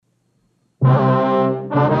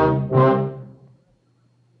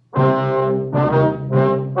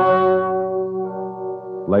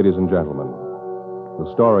Ladies and gentlemen,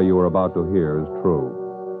 the story you are about to hear is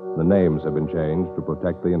true. The names have been changed to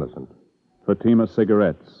protect the innocent. Fatima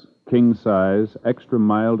Cigarettes, king size, extra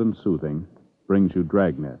mild and soothing, brings you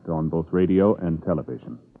Dragnet on both radio and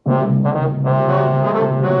television.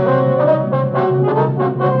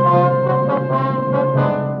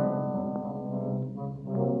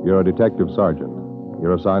 You're a detective sergeant.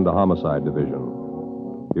 You're assigned to Homicide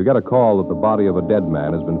Division. You get a call that the body of a dead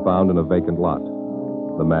man has been found in a vacant lot.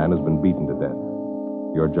 The man has been beaten to death.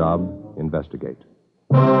 Your job, investigate.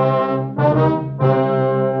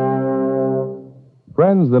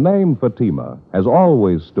 Friends, the name Fatima has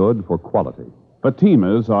always stood for quality.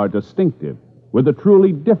 Fatimas are distinctive, with a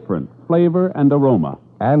truly different flavor and aroma.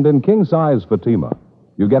 And in king-size Fatima,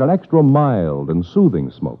 you get an extra mild and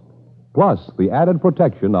soothing smoke, plus the added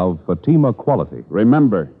protection of Fatima quality.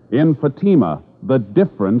 Remember, in Fatima, the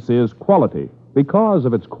difference is quality. Because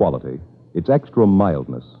of its quality, its extra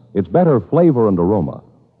mildness, its better flavor and aroma,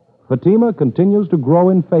 Fatima continues to grow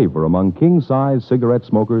in favor among king-size cigarette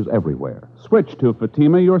smokers everywhere. Switch to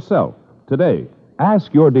Fatima yourself today.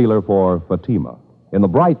 Ask your dealer for Fatima in the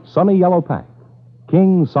bright, sunny yellow pack.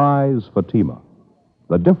 King-size Fatima.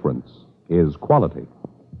 The difference is quality.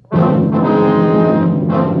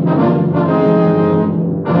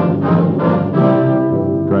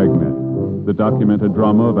 Dragnet, the documented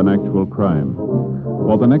drama of an actual crime.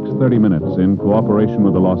 For the next 30 minutes, in cooperation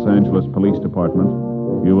with the Los Angeles Police Department,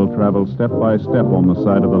 you will travel step by step on the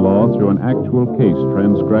side of the law through an actual case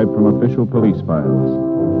transcribed from official police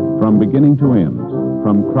files. From beginning to end,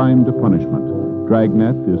 from crime to punishment,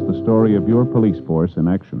 Dragnet is the story of your police force in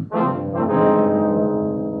action.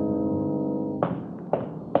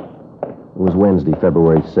 It was Wednesday,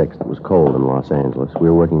 February 6th. It was cold in Los Angeles. We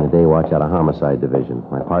were working the day watch out of Homicide Division.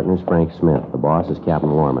 My partner's Frank Smith. The boss is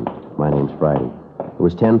Captain Warman. My name's Friday. It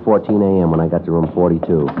was 10:14 a.m. when I got to room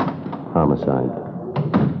 42. Homicide.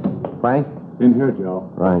 Frank? In here, Joe.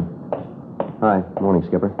 Right. Hi. Morning,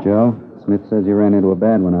 Skipper. Joe, Smith says you ran into a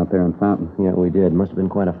bad one out there in Fountain. Yeah, we did. Must have been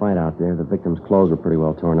quite a fight out there. The victim's clothes were pretty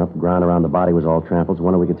well torn up. The ground around the body was all trampled.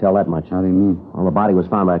 Wonder we could tell that much. How do you mean? Well, the body was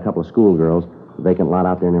found by a couple of schoolgirls. The vacant lot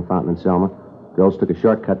out there near Fountain and Selma. Girls took a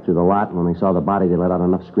shortcut through the lot, and when they saw the body, they let out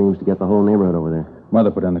enough screams to get the whole neighborhood over there. Mother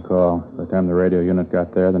put in the call. By the time the radio unit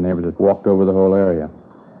got there, the neighbors had walked over the whole area.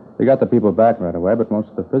 They got the people back right away, but most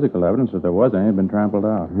of the physical evidence, if there was any, had been trampled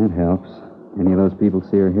out. That helps. Any of those people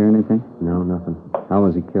see or hear anything? No, nothing. How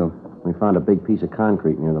was he killed? We found a big piece of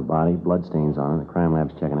concrete near the body, bloodstains on it. The crime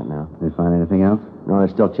lab's checking it now. Did they find anything else? No, they're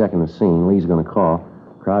still checking the scene. Lee's going to call.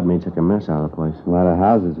 Crowd made such a mess out of the place. A lot of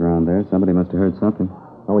houses around there. Somebody must have heard something.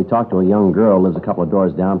 Well, we talked to a young girl who lives a couple of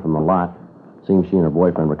doors down from the lot. Seems she and her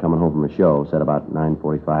boyfriend were coming home from a show. Said about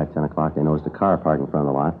 9:45, 10 o'clock, they noticed a car parked in front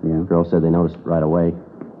of the lot. Yeah. The girl said they noticed it right away.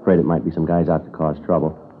 Afraid it might be some guys out to cause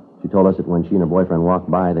trouble. She told us that when she and her boyfriend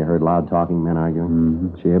walked by, they heard loud talking, men arguing.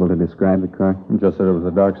 Mm-hmm. She able to describe the car? Just said it was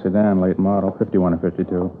a dark sedan, late model, 51 or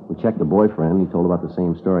 52. We checked the boyfriend. He told about the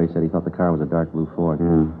same story. He said he thought the car was a dark blue Ford.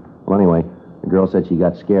 Hmm. Well, anyway, the girl said she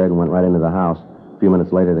got scared and went right into the house. A few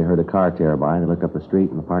minutes later, they heard a car tear by. They looked up the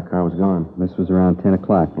street, and the parked car was gone. This was around 10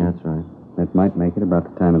 o'clock. Yeah, that's right. That might make it about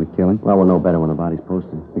the time of the killing. Well, we'll know better when the body's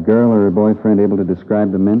posted. The girl or her boyfriend able to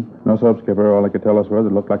describe the men? No soap, Skipper. All they could tell us was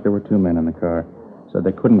it looked like there were two men in the car. Said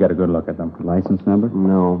they couldn't get a good look at them. License number?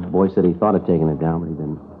 No. The boy said he thought of taking it down, but he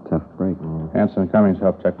didn't. Tough break. Hanson and Cummings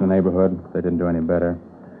helped check the neighborhood. They didn't do any better.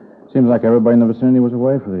 Seems like everybody in the vicinity was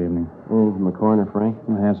away for the evening. Anything from the coroner, Frank?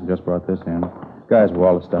 Well, Hanson just brought this in. Guy's with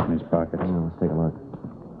all the stuff in his pockets. Yeah, let's take a look.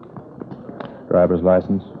 Driver's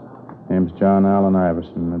license. Name's John Allen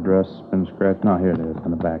Iverson. Address been scratched. No, here it is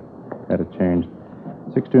on the back. Had it changed.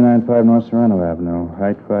 6295 North Serrano Avenue.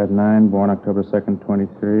 Height 5'9", born October 2nd,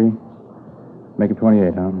 23. Make it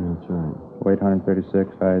 28, huh? That's right. Weight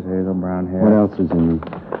 136, eyes hazel, brown hair. What else is in there?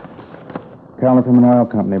 Calendar from an oil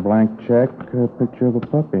company. Blank check. Picture of a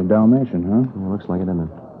puppy. Dalmatian, huh? Yeah, looks like it, doesn't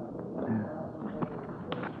it?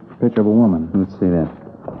 Picture of a woman. Let's see that.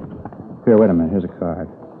 Here, wait a minute. Here's a card.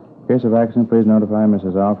 Case of accident, please notify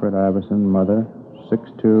Mrs. Alfred Iverson, mother,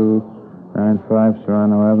 6295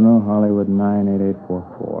 Serrano Avenue, Hollywood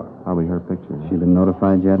 98844. Probably her picture. She been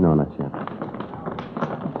notified yet? No, not yet.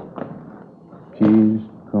 Keys,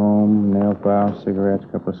 comb, nail file, cigarettes,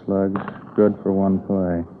 couple of slugs. Good for one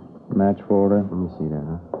play. Match folder. Let me see that,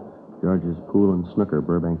 huh? George's Pool and Snooker,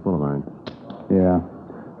 Burbank Boulevard. Yeah.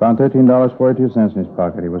 Found $13.42 in his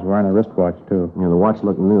pocket. He was wearing a wristwatch, too. Yeah, the watch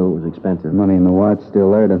looked new. It was expensive. Money in the watch still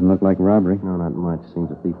there. Doesn't look like robbery. No, not much. Seems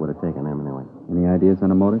a thief would have taken them anyway. Any ideas on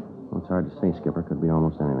a motive? Well, it's hard to say, Skipper. Could be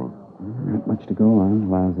almost anything. Not much to go on.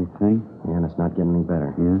 Lousy thing. Yeah, and it's not getting any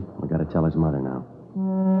better. Yeah? We got to tell his mother now.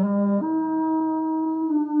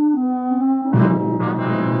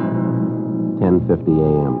 10:50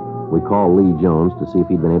 a.m. We called Lee Jones to see if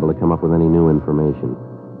he'd been able to come up with any new information.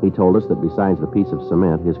 He told us that besides the piece of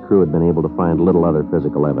cement, his crew had been able to find little other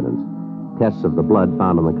physical evidence. Tests of the blood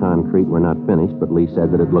found on the concrete were not finished, but Lee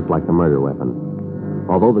said that it looked like the murder weapon.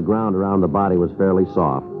 Although the ground around the body was fairly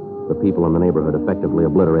soft, the people in the neighborhood effectively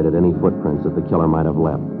obliterated any footprints that the killer might have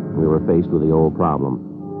left. We were faced with the old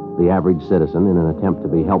problem. The average citizen, in an attempt to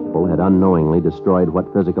be helpful, had unknowingly destroyed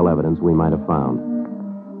what physical evidence we might have found.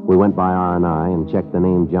 We went by R&I and checked the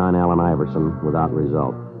name John Allen Iverson without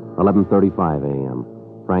result. 11:35 a.m.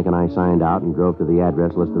 Frank and I signed out and drove to the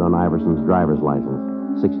address listed on Iverson's driver's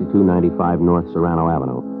license, 6295 North Serrano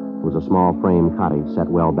Avenue. It was a small frame cottage set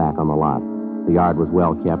well back on the lot. The yard was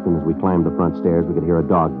well kept, and as we climbed the front stairs, we could hear a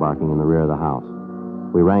dog barking in the rear of the house.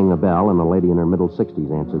 We rang the bell, and a lady in her middle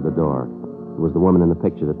 60s answered the door. It was the woman in the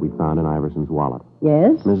picture that we'd found in Iverson's wallet.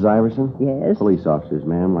 Yes? Mrs. Iverson? Yes? Police officers,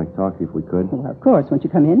 ma'am. Like to talk to you if we could. Well, of course. Won't you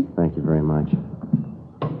come in? Thank you very much.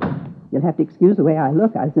 You'll have to excuse the way I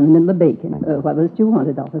look. I was in the middle of baking. What was it you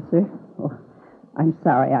wanted, officer? Oh, I'm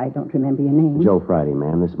sorry. I don't remember your name. Joe Friday,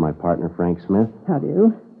 ma'am. This is my partner, Frank Smith. How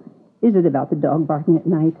do? Is it about the dog barking at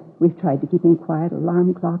night? We've tried to keep him quiet.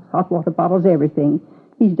 Alarm clocks, hot water bottles, everything.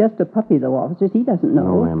 He's just a puppy, though, officers. He doesn't know.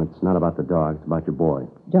 No, ma'am. It's not about the dog. It's about your boy.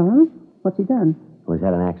 John? What's he done? Well, he's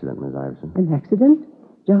had an accident, Miss Iverson. An accident?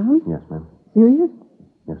 John? Yes, ma'am. Serious?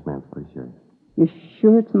 Yes, ma'am. It's pretty serious. You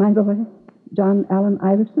sure it's my boy? John Allen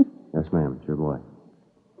Iverson? Yes, ma'am. It's your boy.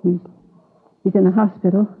 He's in the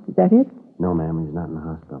hospital. Is that it? No, ma'am. He's not in the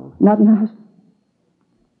hospital. Not in the hospital?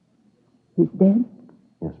 He's dead?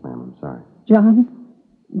 Yes, ma'am. I'm sorry.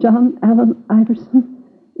 John Allen Iverson?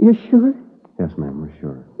 You're sure? Yes, ma'am. We're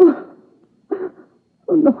sure.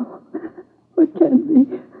 Oh, no. It can't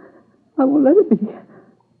be. I won't let it be.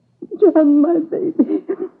 John, my baby.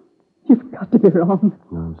 You've got to be wrong.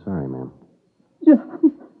 No, I'm sorry, ma'am.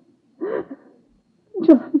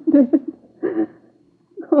 John dead.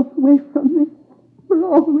 Gone away from me. For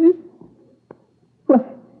always.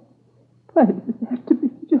 Why does it have to be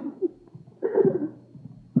John?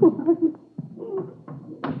 Why?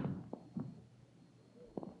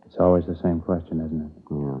 It's always the same question, isn't it?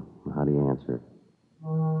 Yeah. How do you answer it?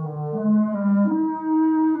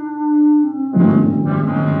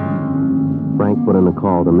 Frank put in a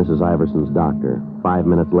call to Mrs. Iverson's doctor. 5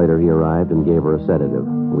 minutes later, he arrived and gave her a sedative.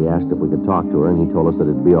 We asked if we could talk to her, and he told us that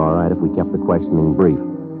it'd be all right if we kept the questioning brief.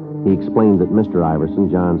 He explained that Mr.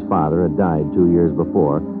 Iverson, John's father, had died 2 years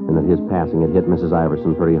before, and that his passing had hit Mrs.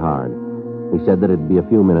 Iverson pretty hard. He said that it'd be a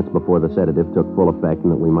few minutes before the sedative took full effect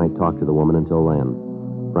and that we might talk to the woman until then.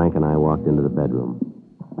 Frank and I walked into the bedroom.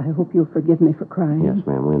 I hope you'll forgive me for crying. Yes,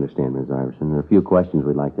 ma'am, we understand, Miss Iverson. There are a few questions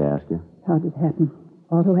we'd like to ask you. How did it happen?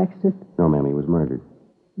 Auto accident? No, ma'am, he was murdered.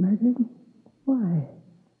 Murdered? Why?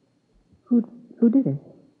 Who did it?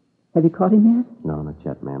 Have you caught him yet? No, not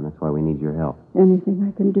yet, ma'am. That's why we need your help. Anything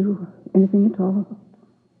I can do? Anything at all?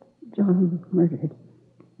 John murdered.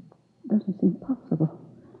 Doesn't seem possible.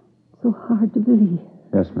 So hard to believe.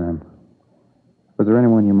 Yes, ma'am. Was there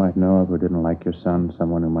anyone you might know of who didn't like your son?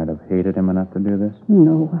 Someone who might have hated him enough to do this?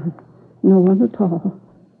 No one. No one at all.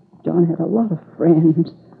 John had a lot of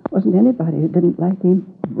friends. Wasn't anybody who didn't like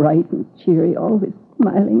him. Bright and cheery, always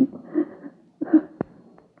smiling.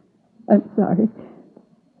 I'm sorry.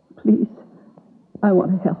 Please, I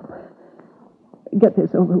want to help. Get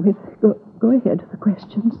this over with. Go ahead with the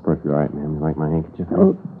questions. Perfectly all right, ma'am. You like my handkerchief?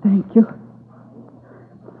 Oh, thank you.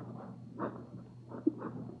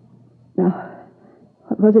 Now,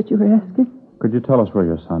 what was it you were asking? Could you tell us where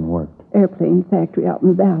your son worked? Airplane factory out in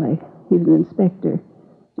the valley. He was an inspector.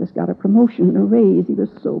 Just got a promotion and a raise. He was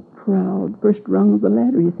so proud. First rung of the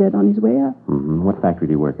ladder, he said, on his way up. Mm-hmm. What factory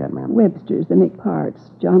do you work at, ma'am? Webster's. They make parts.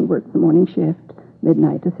 John worked the morning shift,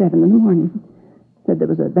 midnight to 7 in the morning. Said there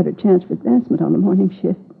was a better chance for advancement on the morning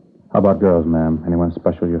shift. How about girls, ma'am? Anyone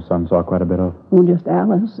special your son saw quite a bit of? Oh, just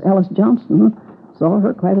Alice. Alice Johnson. Saw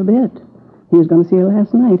her quite a bit. He was going to see her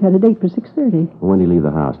last night. Had a date for 6:30. When did he leave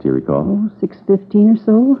the house, do you recall? Oh, 6:15 or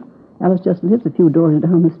so. Alice just lives a few doors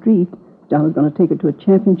down the street. John was going to take her to a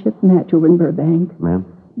championship match over in Burbank. Ma'am?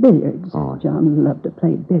 Billiards. Oh. John loved to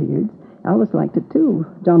play billiards. Alice liked it, too.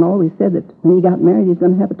 John always said that when he got married, he was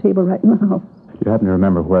going to have a table right in the house. Do you happen to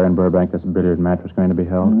remember where in Burbank this billiard match was going to be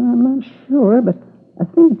held? I'm not sure, but I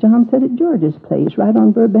think John said at George's place, right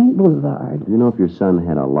on Burbank Boulevard. Do you know if your son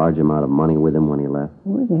had a large amount of money with him when he left?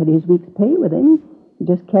 Oh, he had his week's pay with him. He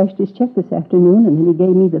just cashed his check this afternoon, and then he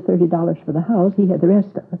gave me the $30 for the house. He had the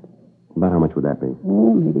rest of it. About how much would that be?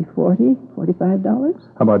 Oh, maybe $40, $45.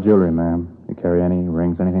 How about jewelry, ma'am? You carry any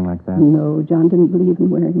rings, anything like that? No, John didn't believe in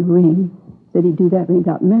wearing a ring. Said he'd do that when he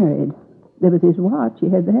got married. There was his watch. He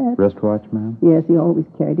had that. Wristwatch, ma'am? Yes, he always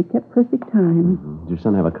carried. He kept perfect time. Did your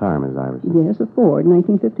son have a car, Miss Iverson? Yes, a Ford,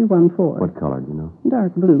 1951 Ford. What color, do you know?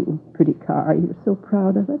 Dark blue. Pretty car. He was so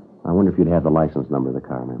proud of it. I wonder if you'd have the license number of the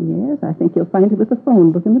car, ma'am. Yes, I think you'll find it with the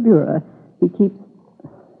phone book in the bureau. He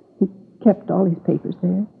kept all his papers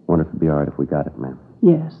there. I wonder if it'd be all right if we got it, ma'am.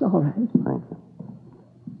 Yes, all right. Thank you.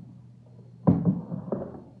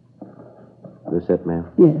 This it, ma'am?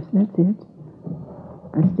 Yes, that's it.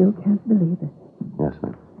 I still can't believe it. Yes,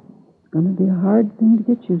 ma'am. It's going to be a hard thing to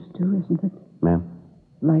get used to, isn't it? Ma'am?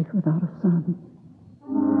 Life without a son.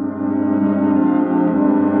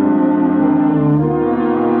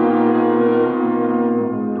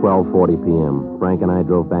 12:40 p.m. Frank and I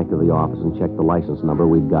drove back to the office and checked the license number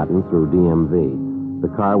we'd gotten through DMV. The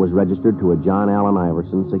car was registered to a John Allen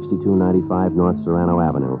Iverson, 6295 North Serrano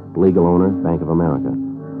Avenue. Legal owner, Bank of America.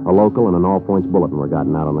 A local and an all-points bulletin were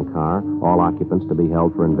gotten out on the car, all occupants to be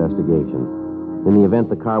held for investigation. In the event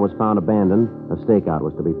the car was found abandoned, a stakeout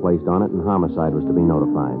was to be placed on it and homicide was to be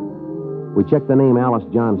notified. We checked the name Alice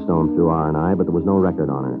Johnstone through R&I, but there was no record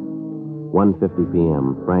on her. 1:50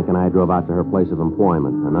 p.m. Frank and I drove out to her place of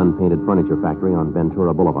employment, an unpainted furniture factory on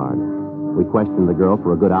Ventura Boulevard. We questioned the girl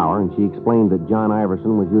for a good hour, and she explained that John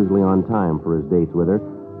Iverson was usually on time for his dates with her,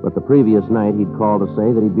 but the previous night he'd called to say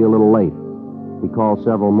that he'd be a little late. He called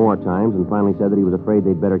several more times and finally said that he was afraid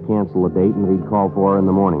they'd better cancel the date and that he'd call for her in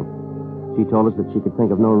the morning. She told us that she could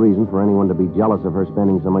think of no reason for anyone to be jealous of her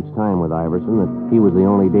spending so much time with Iverson, that he was the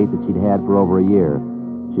only date that she'd had for over a year.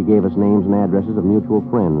 She gave us names and addresses of mutual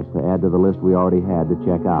friends to add to the list we already had to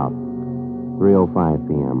check out. 3:05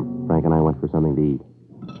 p.m. Frank and I went for something to eat.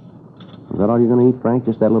 Is that all you're going to eat, Frank?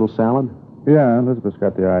 Just that little salad? Yeah, Elizabeth's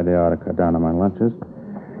got the idea I ought to cut down on my lunches.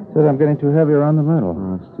 Said I'm getting too heavy around the middle.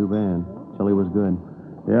 Oh, that's too bad. Chili was good.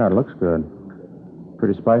 Yeah, it looks good.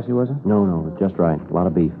 Pretty spicy, was it? No, just right. A lot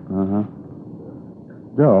of beef. Uh-huh.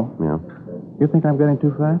 Joe, Yeah. you think I'm getting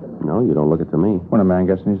too fat? No, you don't look it to me. When a man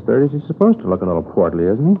gets in his 30s, he's supposed to look a little portly,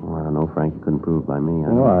 isn't he? Oh, I don't know, Frank. You couldn't prove by me.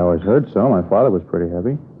 Well, I always heard so. My father was pretty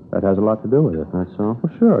heavy. That has a lot to do with it. That's so?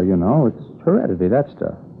 Well, sure, you know. It's heredity, that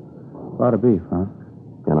stuff. A lot of beef, huh?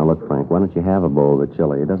 Yeah, now look, Frank, why don't you have a bowl of the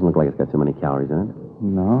chili? It doesn't look like it's got too many calories in it.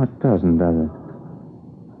 No, it doesn't, does it?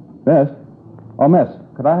 Miss? Oh, miss,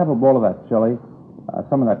 could I have a bowl of that chili?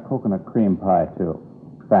 Some of that coconut cream pie, too.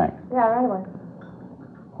 Thanks. Yeah, right away.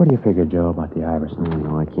 What do you figure, Joe, about the Iverson?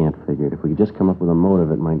 No, I can't figure it. If we could just come up with a motive,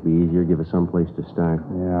 it might be easier. Give us some place to start.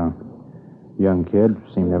 Yeah. Young kid.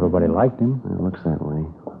 Seemed everybody liked him. It looks that way.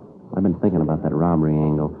 I've been thinking about that robbery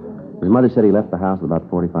angle. His mother said he left the house with about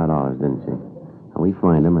 $45, didn't she? Now, we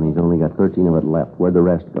find him, and he's only got 13 of it left. Where'd the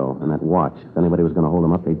rest go? And that watch. If anybody was going to hold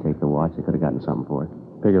him up, they'd take the watch. They could have gotten something for it.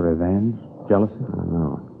 Bigger revenge? Jealousy? I don't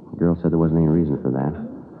know. The girl said there wasn't any reason for that.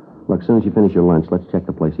 Look, as soon as you finish your lunch, let's check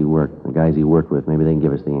the place he worked. The guys he worked with, maybe they can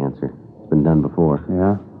give us the answer. It's been done before.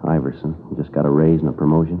 Yeah? Iverson. He just got a raise and a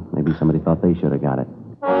promotion. Maybe somebody thought they should have got it.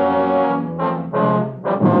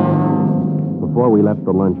 Before we left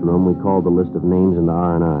the lunchroom, we called the list of names into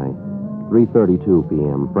R&I. 3:32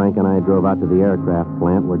 p.m. Frank and I drove out to the aircraft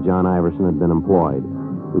plant where John Iverson had been employed.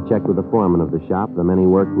 We checked with the foreman of the shop, the men he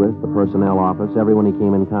worked with, the personnel office, everyone he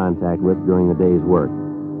came in contact with during the day's work.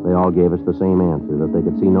 They all gave us the same answer, that they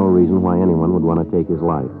could see no reason why anyone would want to take his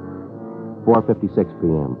life. 4:56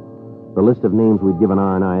 p.m. The list of names we'd given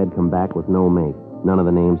R&I had come back with no make. None of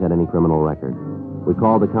the names had any criminal record. We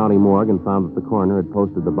called the county morgue and found that the coroner had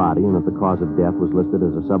posted the body and that the cause of death was listed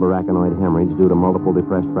as a subarachnoid hemorrhage due to multiple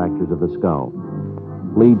depressed fractures of the skull.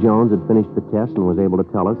 Lee Jones had finished the test and was able to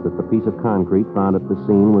tell us that the piece of concrete found at the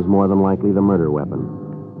scene was more than likely the murder weapon.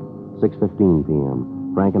 6:15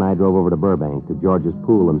 p.m. Frank and I drove over to Burbank to George's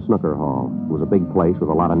Pool and Snooker Hall. It was a big place with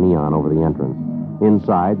a lot of neon over the entrance.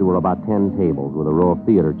 Inside, there were about 10 tables with a row of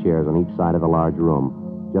theater chairs on each side of the large room.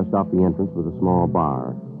 Just off the entrance was a small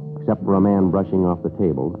bar. Except for a man brushing off the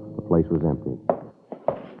table, the place was empty.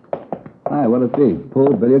 Hi, what'll it be?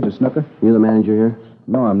 Pool, billiards, or snooker? You the manager here?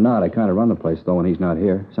 No, I'm not. I kind of run the place, though, when he's not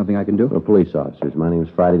here. Something I can do? We're police officers. My name's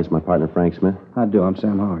Friday. This is my partner, Frank Smith. I do. I'm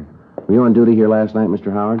Sam Howard. Were you on duty here last night,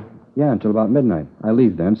 Mr. Howard? Yeah, until about midnight. I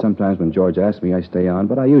leave then. Sometimes when George asks me, I stay on,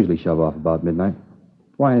 but I usually shove off about midnight.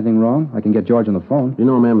 Why, anything wrong? I can get George on the phone. Do you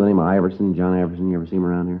know a man by the name of Iverson, John Iverson? You ever see him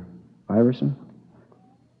around here? Iverson?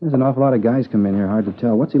 There's an awful lot of guys come in here. Hard to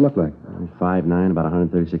tell. What's he look like? He's 5'9", about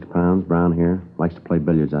 136 pounds, brown hair. Likes to play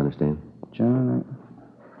billiards, I understand. John,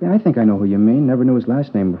 Yeah, I think I know who you mean. Never knew his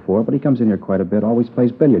last name before, but he comes in here quite a bit. Always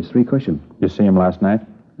plays billiards, 3 cushion. You see him last night?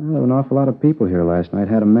 Well, there were an awful lot of people here last night.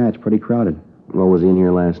 Had a match, pretty crowded. Well, was he in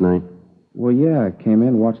here last night? Well, yeah, came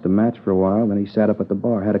in, watched the match for a while, then he sat up at the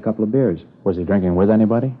bar, had a couple of beers. Was he drinking with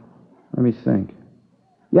anybody? Let me think.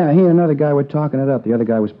 Yeah, he and another guy were talking it up. The other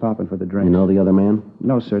guy was popping for the drink. You know the other man?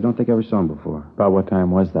 No, sir. Don't think I ever saw him before. About what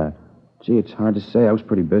time was that? Gee, it's hard to say. I was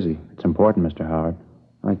pretty busy. It's important, Mr. Howard.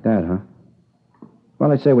 Like that, huh?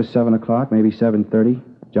 Well, I'd say it was 7 o'clock, maybe 7:30.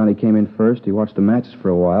 Johnny came in first. He watched the matches for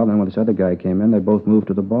a while. Then when this other guy came in, they both moved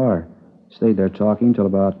to the bar. Stayed there talking till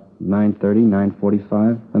about 9:30,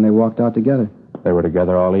 9:45. Then they walked out together. They were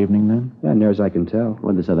together all evening then? Yeah, near as I can tell.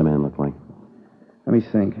 What did this other man look like? Let me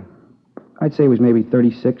think. I'd say he was maybe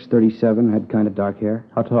 36, 37, had kind of dark hair.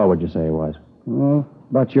 How tall would you say he was? Oh,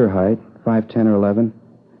 about your height, 5'10" or 11.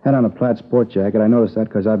 Had on a plaid sport jacket. I noticed that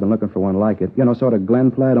because I've been looking for one like it. You know, sort of Glen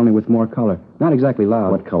plaid, only with more color. Not exactly loud.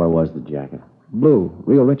 What color was the jacket? Blue.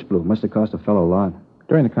 Real rich blue. Must have cost a fellow a lot.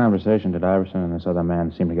 During the conversation, did Iverson and this other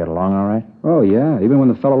man seem to get along all right? Oh, yeah. Even when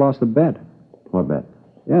the fellow lost the bet. What bet?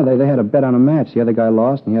 Yeah, they had a bet on a match. The other guy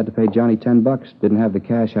lost, and he had to pay Johnny $10. Didn't have the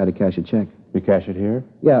cash, had to cash a check. You cash it here?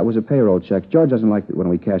 Yeah, it was a payroll check. George doesn't like it when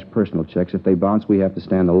we cash personal checks. If they bounce, we have to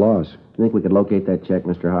stand the loss. You think we could locate that check,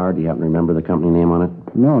 Mr. Howard? Do you happen to remember the company name on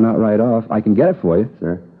it? No, not right off. I can get it for you.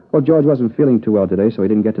 Sir? Well, George wasn't feeling too well today, so he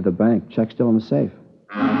didn't get to the bank. Check's still in the safe.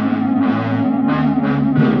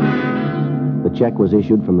 The check was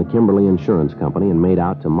issued from the Kimberly Insurance Company and made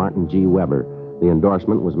out to Martin G. Weber. The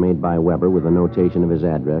endorsement was made by Weber with a notation of his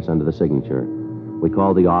address under the signature. We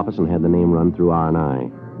called the office and had the name run through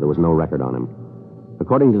R&I. There was no record on him.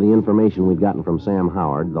 According to the information we'd gotten from Sam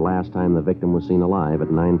Howard, the last time the victim was seen alive at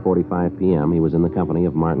 9:45 p.m., he was in the company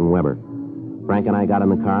of Martin Weber. Frank and I got in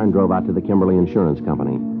the car and drove out to the Kimberly Insurance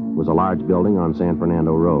Company. It was a large building on San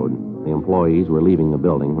Fernando Road. The employees were leaving the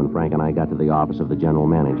building when Frank and I got to the office of the general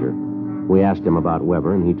manager. We asked him about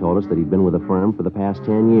Weber, and he told us that he'd been with the firm for the past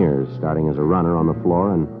 10 years, starting as a runner on the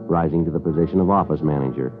floor and rising to the position of office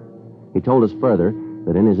manager. He told us further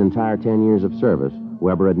that in his entire 10 years of service,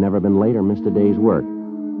 Weber had never been late or missed a day's work.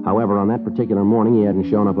 However, on that particular morning, he hadn't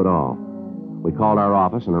shown up at all. We called our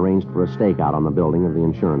office and arranged for a stakeout on the building of the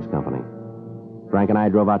insurance company. Frank and I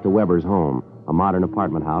drove out to Weber's home, a modern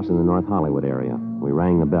apartment house in the North Hollywood area. We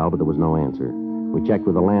rang the bell, but there was no answer. We checked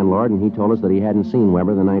with the landlord, and he told us that he hadn't seen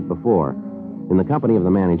Weber the night before. In the company of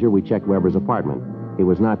the manager, we checked Weber's apartment. He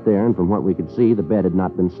was not there, and from what we could see, the bed had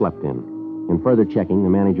not been slept in. In further checking, the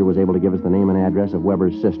manager was able to give us the name and address of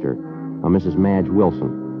Weber's sister, a Mrs. Madge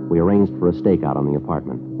Wilson. We arranged for a stakeout on the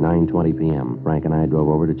apartment. 9:20 p.m. Frank and I drove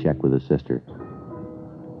over to check with his sister.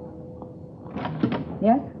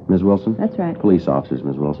 Yes? Ms. Wilson? That's right. Police officers,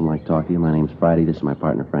 Ms. Wilson. I'd like to talk to you. My name's Friday. This is my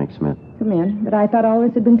partner, Frank Smith. Come in. But I thought all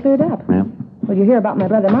this had been cleared up. Ma'am? Well, you hear about my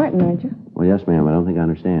brother Martin, aren't you? Well, yes, ma'am. I don't think I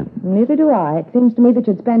understand. Neither do I. It seems to me that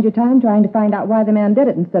you'd spend your time trying to find out why the man did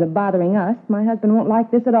it instead of bothering us. My husband won't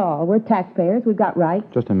like this at all. We're taxpayers. We've got rights.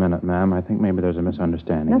 Just a minute, ma'am. I think maybe there's a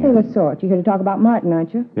misunderstanding. Nothing here. of the sort. You're here to talk about Martin,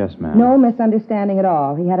 aren't you? Yes, ma'am. No misunderstanding at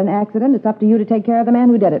all. He had an accident. It's up to you to take care of the man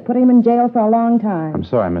who did it. Put him in jail for a long time. I'm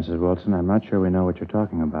sorry, Mrs. Wilson. I'm not sure we know what you're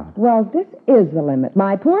talking about. Well, this is the limit.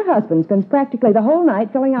 My poor husband spends practically the whole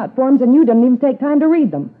night filling out forms, and you didn't even take time to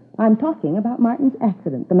read them. I'm talking about Martin's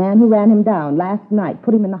accident. The man who ran him down last night,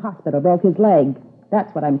 put him in the hospital, broke his leg.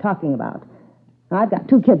 That's what I'm talking about. I've got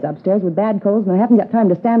 2 kids upstairs with bad colds, and I haven't got time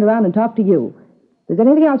to stand around and talk to you. If there's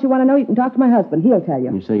anything else you want to know, you can talk to my husband. He'll tell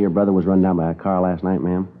you. You say your brother was run down by a car last night,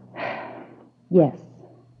 ma'am? Yes,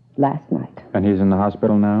 last night. And he's in the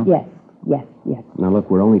hospital now? Yes. Now,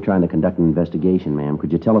 look, we're only trying to conduct an investigation, ma'am.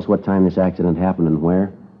 Could you tell us what time this accident happened and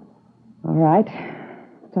where? All right.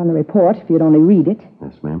 It's on the report, if you'd only read it.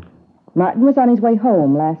 Yes, ma'am. Martin was on his way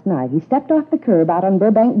home last night. He stepped off the curb out on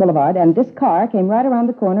Burbank Boulevard, and this car came right around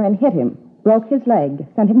the corner and hit him. Broke his leg.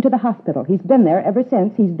 Sent him to the hospital. He's been there ever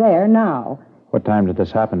since. He's there now. What time did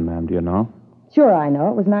this happen, ma'am? Do you know? Sure I know.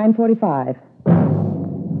 It was 9:45.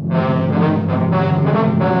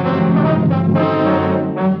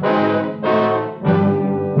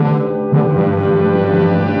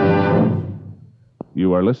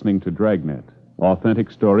 You are listening to Dragnet, authentic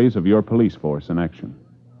stories of your police force in action.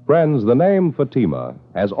 Friends, the name Fatima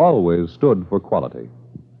has always stood for quality.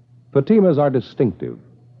 Fatimas are distinctive,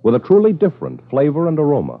 with a truly different flavor and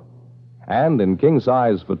aroma. And in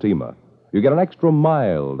king-size Fatima, you get an extra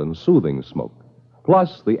mild and soothing smoke,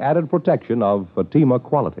 plus the added protection of Fatima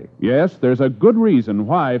quality. Yes, there's a good reason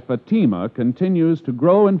why Fatima continues to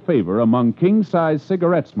grow in favor among king-size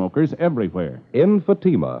cigarette smokers everywhere. In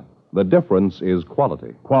Fatima, the difference is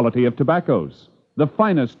quality. Quality of tobaccos, the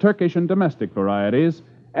finest Turkish and domestic varieties,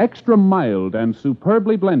 extra mild and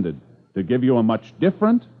superbly blended to give you a much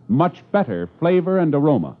different, much better flavor and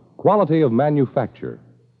aroma. Quality of manufacture.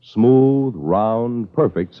 Smooth, round,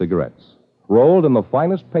 perfect cigarettes. Rolled in the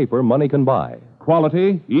finest paper money can buy.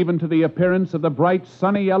 Quality, even to the appearance of the bright,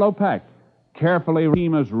 sunny yellow pack. Carefully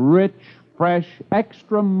Fatima's rich, fresh,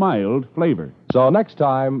 extra mild flavor. So next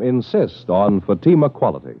time, insist on Fatima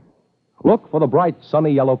quality. Look for the bright, sunny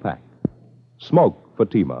yellow pack. Smoke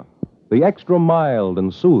Fatima, the extra mild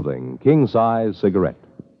and soothing king-size cigarette,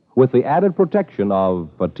 with the added protection of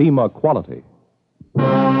Fatima quality.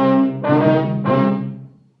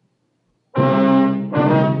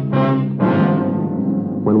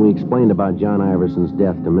 When we explained about John Iverson's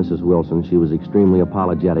death to Mrs. Wilson, she was extremely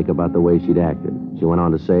apologetic about the way she'd acted. She went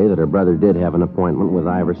on to say that her brother did have an appointment with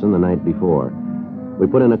Iverson the night before. We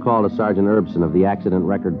put in a call to Sergeant Erbson of the Accident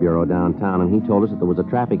Record Bureau downtown, and he told us that there was a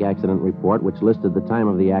traffic accident report which listed the time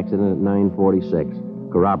of the accident at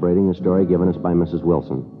 9:46, corroborating the story given us by Mrs.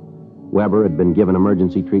 Wilson. Weber had been given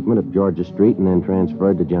emergency treatment at Georgia Street and then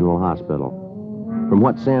transferred to General Hospital. From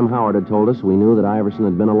what Sam Howard had told us, we knew that Iverson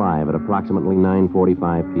had been alive at approximately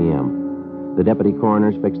 9:45 p.m. The deputy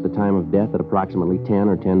coroners fixed the time of death at approximately 10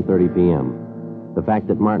 or 10:30 p.m. The fact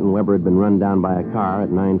that Martin Weber had been run down by a car at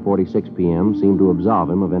 9:46 p.m. seemed to absolve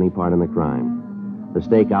him of any part in the crime. The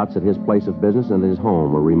stakeouts at his place of business and at his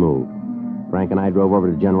home were removed. Frank and I drove over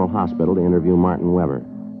to General Hospital to interview Martin Weber.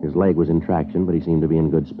 His leg was in traction, but he seemed to be in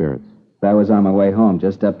good spirits. I was on my way home,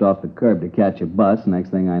 just stepped off the curb to catch a bus.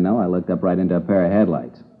 Next thing I know, I looked up right into a pair of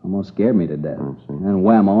headlights. Almost scared me to death. And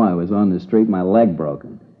whammo, I was on the street, my leg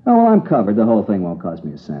broken. Oh, well, I'm covered. The whole thing won't cost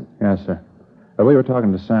me a cent. Yes, sir. We were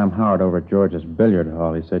talking to Sam Howard over at George's billiard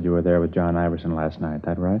hall. He said you were there with John Iverson last night.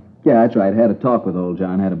 That right? Yeah, that's right. Had a talk with old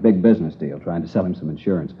John. Had a big business deal, trying to sell him some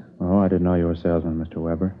insurance. Oh, I didn't know you were a salesman, Mr.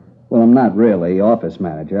 Weber. Well, I'm not really. Office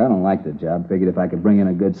manager. I don't like the job. Figured if I could bring in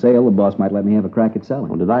a good sale, the boss might let me have a crack at selling.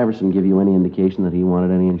 Well, did Iverson give you any indication that he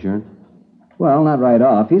wanted any insurance? Well, not right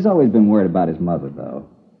off. He's always been worried about his mother, though.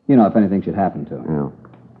 You know, if anything should happen to him.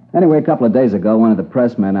 Yeah. Anyway, a couple of days ago, one of the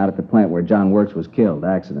pressmen out at the plant where John works was killed.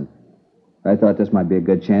 Accident. I thought this might be a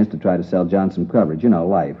good chance to try to sell John some coverage. You know,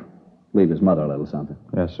 life. Leave his mother a little something.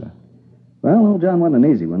 Yes, sir. Well, old John wasn't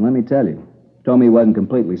an easy one, let me tell you. Told me he wasn't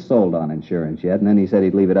completely sold on insurance yet, and then he said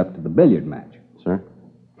he'd leave it up to the billiard match. Sir?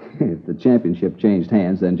 If the championship changed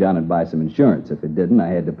hands, then John would buy some insurance. If it didn't, I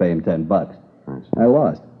had to pay him $10. I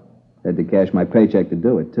lost. Had to cash my paycheck to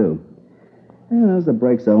do it, too. Yeah, those are the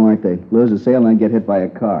breaks, though, aren't they? Lose a sale and then get hit by a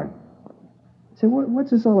car. Say,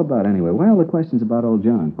 what's this all about, anyway? Why all the questions about old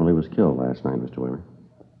John? Well, he was killed last night, Mr. Weber.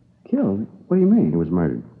 Killed? What do you mean? He was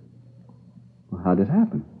murdered. Well, how'd it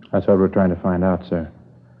happen? That's what we're trying to find out, sir.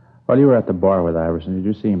 While you were at the bar with Iverson, did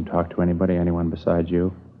you see him talk to anybody, anyone besides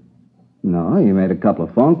you? No, he made a couple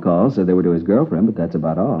of phone calls, said they were to his girlfriend, but that's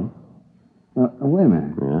about all. Wait a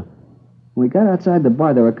minute. Yeah? When we got outside the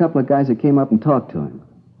bar, there were a couple of guys that came up and talked to him.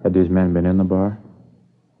 Had these men been in the bar?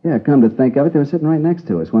 Yeah, come to think of it, they were sitting right next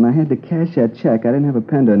to us. When I had to cash that check, I didn't have a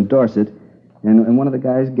pen to endorse it, and one of the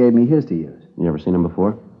guys gave me his to use. You ever seen him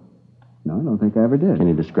before? No, I don't think I ever did. Can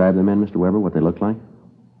you describe the men, Mr. Weber, what they looked like?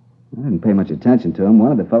 I didn't pay much attention to him.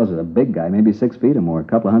 One of the fellows was a big guy, maybe 6 feet or more, a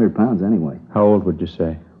couple of 100 pounds anyway. How old would you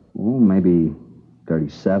say? Oh, maybe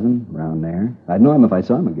 37, around there. I'd know him if I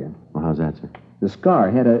saw him again. Well, how's that, sir? The scar,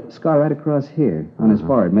 had a scar right across here on his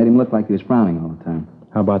forehead. Made him look like he was frowning all the time.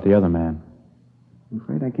 How about the other man? I'm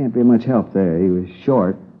afraid I can't be of much help there. He was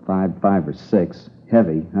short, 5'5" or 6",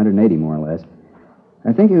 heavy, 180 more or less.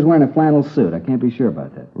 I think he was wearing a flannel suit. I can't be sure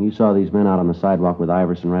about that. And you saw these men out on the sidewalk with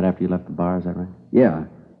Iverson right after you left the bar, is that right? Yeah.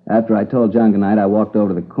 After I told John goodnight, I walked over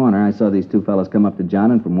to the corner. I saw these two fellows come up to John,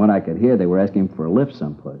 and from what I could hear, they were asking for a lift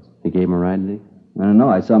someplace. You gave him a ride, did he? I don't know.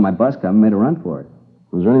 I saw my bus come and made a run for it.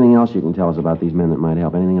 Was there anything else you can tell us about these men that might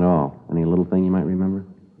help? Anything at all? Any little thing you might remember?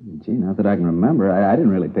 Gee, not that I can remember. I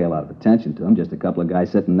didn't really pay a lot of attention to them. Just a couple of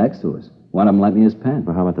guys sitting next to us. One of them lent me his pen.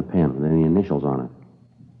 Well, how about the pen? With any initials on it?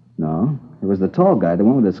 No. It was the tall guy, the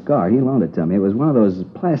one with the scar. He loaned it to me. It was one of those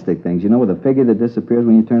plastic things, you know, with a figure that disappears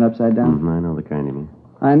when you turn upside down? I know the kind you mean.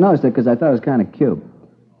 I noticed it because I thought it was kind of cute.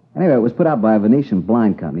 Anyway, it was put out by a Venetian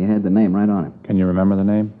blind company. It had the name right on it. Can you remember the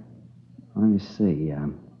name? Let me see.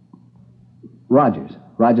 Rogers.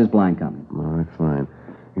 Rogers Blind Company. All right, fine.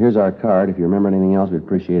 Here's our card. If you remember anything else, we'd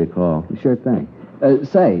appreciate a call. Sure thing.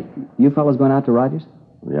 Say, you fellas going out to Rogers?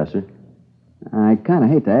 Yes, sir? I kind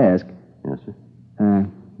of hate to ask. Yes, sir?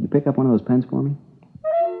 You pick up one of those pens for me?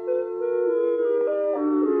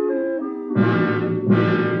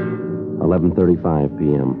 11:35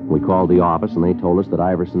 p.m. We called the office, and they told us that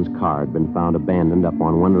Iverson's car had been found abandoned up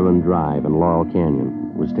on Wonderland Drive in Laurel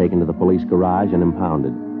Canyon. It was taken to the police garage and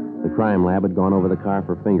impounded. The crime lab had gone over the car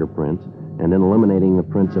for fingerprints, and in eliminating the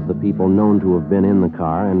prints of the people known to have been in the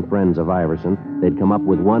car and friends of Iverson, they'd come up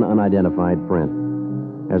with one unidentified print.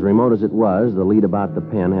 As remote as it was, the lead about the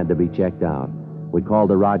pen had to be checked out. We called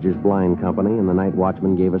the Rogers Blind Company, and the night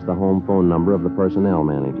watchman gave us the home phone number of the personnel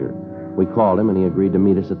manager. We called him, and he agreed to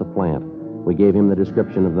meet us at the plant. We gave him the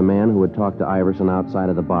description of the man who had talked to Iverson outside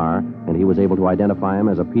of the bar, and he was able to identify him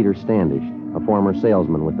as a Peter Standish, a former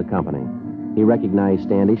salesman with the company. He recognized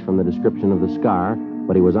Standish from the description of the scar,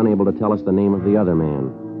 but he was unable to tell us the name of the other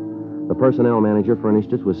man. The personnel manager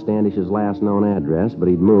furnished us with Standish's last known address, but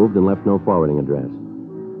he'd moved and left no forwarding address.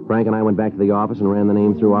 Frank and I went back to the office and ran the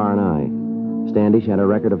name through R&I. Standish had a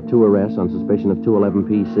record of 2 arrests on suspicion of 211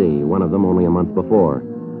 PC, one of them only a month before.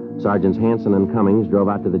 Sergeants Hanson and Cummings drove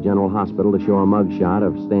out to the General Hospital to show a mugshot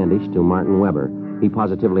of Standish to Martin Weber. He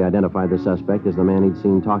positively identified the suspect as the man he'd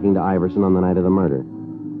seen talking to Iverson on the night of the murder.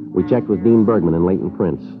 We checked with Dean Bergman and Leighton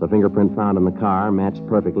Prince. The fingerprint found in the car matched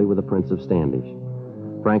perfectly with the prints of Standish.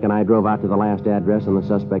 Frank and I drove out to the last address in the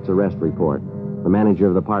suspect's arrest report. The manager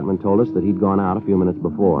of the apartment told us that he'd gone out a few minutes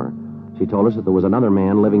before. She told us that there was another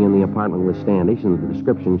man living in the apartment with Standish, and the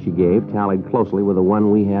description she gave tallied closely with the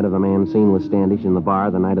one we had of the man seen with Standish in the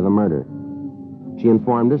bar the night of the murder. She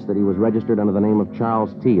informed us that he was registered under the name of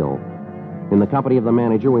Charles Teal. In the company of the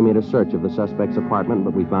manager, we made a search of the suspect's apartment,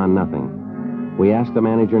 but we found nothing. We asked the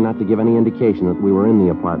manager not to give any indication that we were in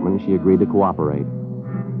the apartment, and she agreed to cooperate.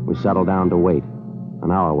 We settled down to wait.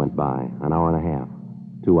 An hour went by, an hour and a half,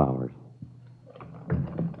 2 hours.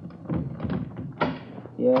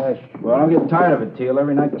 Yeah, well, I'm getting tired of it, Teal.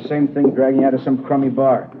 Every night the same thing, dragging you out of some crummy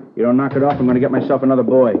bar. You don't knock it off, I'm going to get myself another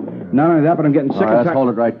boy. Not only that, but I'm getting sick of... Let's hold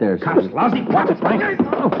it right there, Cops, Steve. lousy. Watch it, Frank.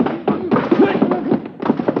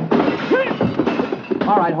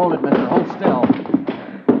 All right, hold it, mister. Hold still.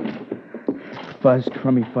 Fuzz,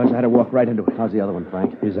 crummy fuzz. I had to walk right into it. How's the other one,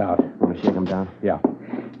 Frank? He's out. Want to shake him down? Yeah.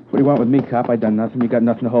 What do you want with me, cop? I done nothing. You got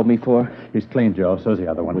nothing to hold me for? He's clean, Joe. So's the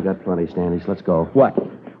other one. We got plenty, Standish. Let's go. What?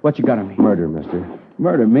 What you got on me? Murder, mister.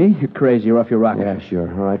 Murder me? You're crazy. You're off your rocker. Yeah, sure.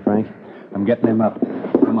 All right, Frank? I'm getting him up.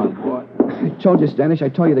 Come on, boy. I told you, Standish. I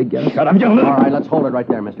told you they'd get us. Shut up, you little... All right, let's hold it right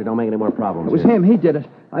there, mister. Don't make any more problems. It was here. him. He did it.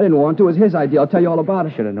 I didn't want to. It was his idea. I'll tell you all about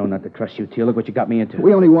it. Should have known not to trust you, Teal. Look what you got me into.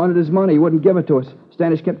 We only wanted his money. He wouldn't give it to us.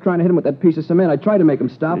 Standish kept trying to hit him with that piece of cement. I tried to make him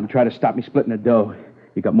stop. You didn't try to stop me splitting the dough.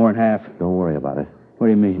 You got more than half. Don't worry about it. What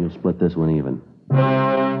do you mean? We'll split this one even.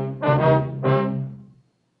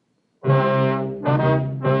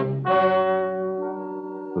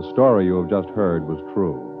 The story you have just heard was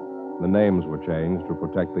true. The names were changed to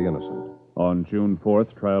protect the innocent. On June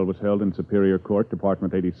 4th, trial was held in Superior Court,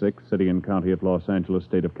 Department 86, City and County of Los Angeles,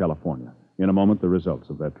 State of California. In a moment, the results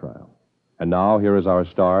of that trial. And now, here is our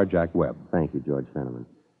star, Jack Webb. Thank you, George Fenneman.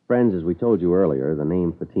 Friends, as we told you earlier, the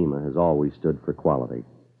name Fatima has always stood for quality.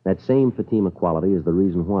 That same Fatima quality is the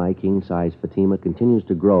reason why king-size Fatima continues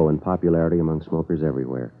to grow in popularity among smokers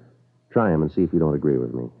everywhere. Try them and see if you don't agree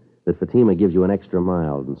with me. That Fatima gives you an extra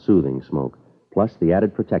mild and soothing smoke, plus the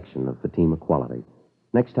added protection of Fatima quality.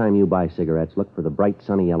 Next time you buy cigarettes, look for the bright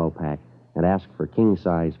sunny yellow pack and ask for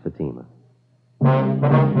king-size Fatima.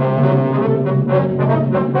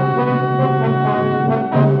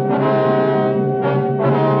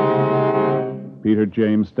 Peter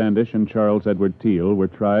James Standish and Charles Edward Teal were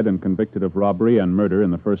tried and convicted of robbery and murder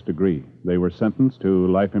in the first degree. They were sentenced to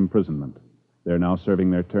life imprisonment. They're now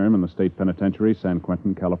serving their term in the state penitentiary, San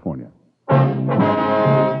Quentin, California.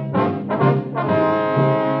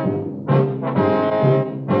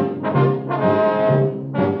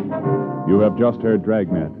 You have just heard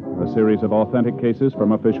Dragnet, a series of authentic cases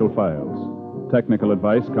from official files. Technical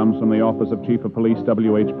advice comes from the Office of Chief of Police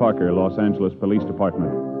W.H. Parker, Los Angeles Police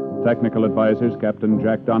Department. Technical advisors Captain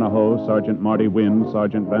Jack Donahoe, Sergeant Marty Wynn,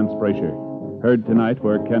 Sergeant Vance Brasher. Heard tonight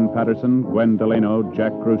were Ken Patterson, Gwen Delano,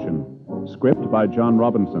 Jack Crucian. Script by John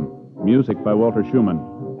Robinson. Music by Walter Schumann.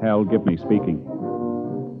 Hal Gibney speaking.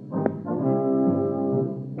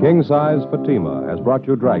 King Size Fatima has brought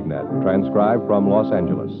you Dragnet, transcribed from Los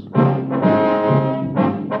Angeles.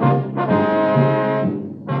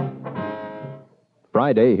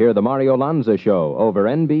 Friday, hear the Mario Lanza Show over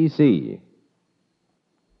NBC.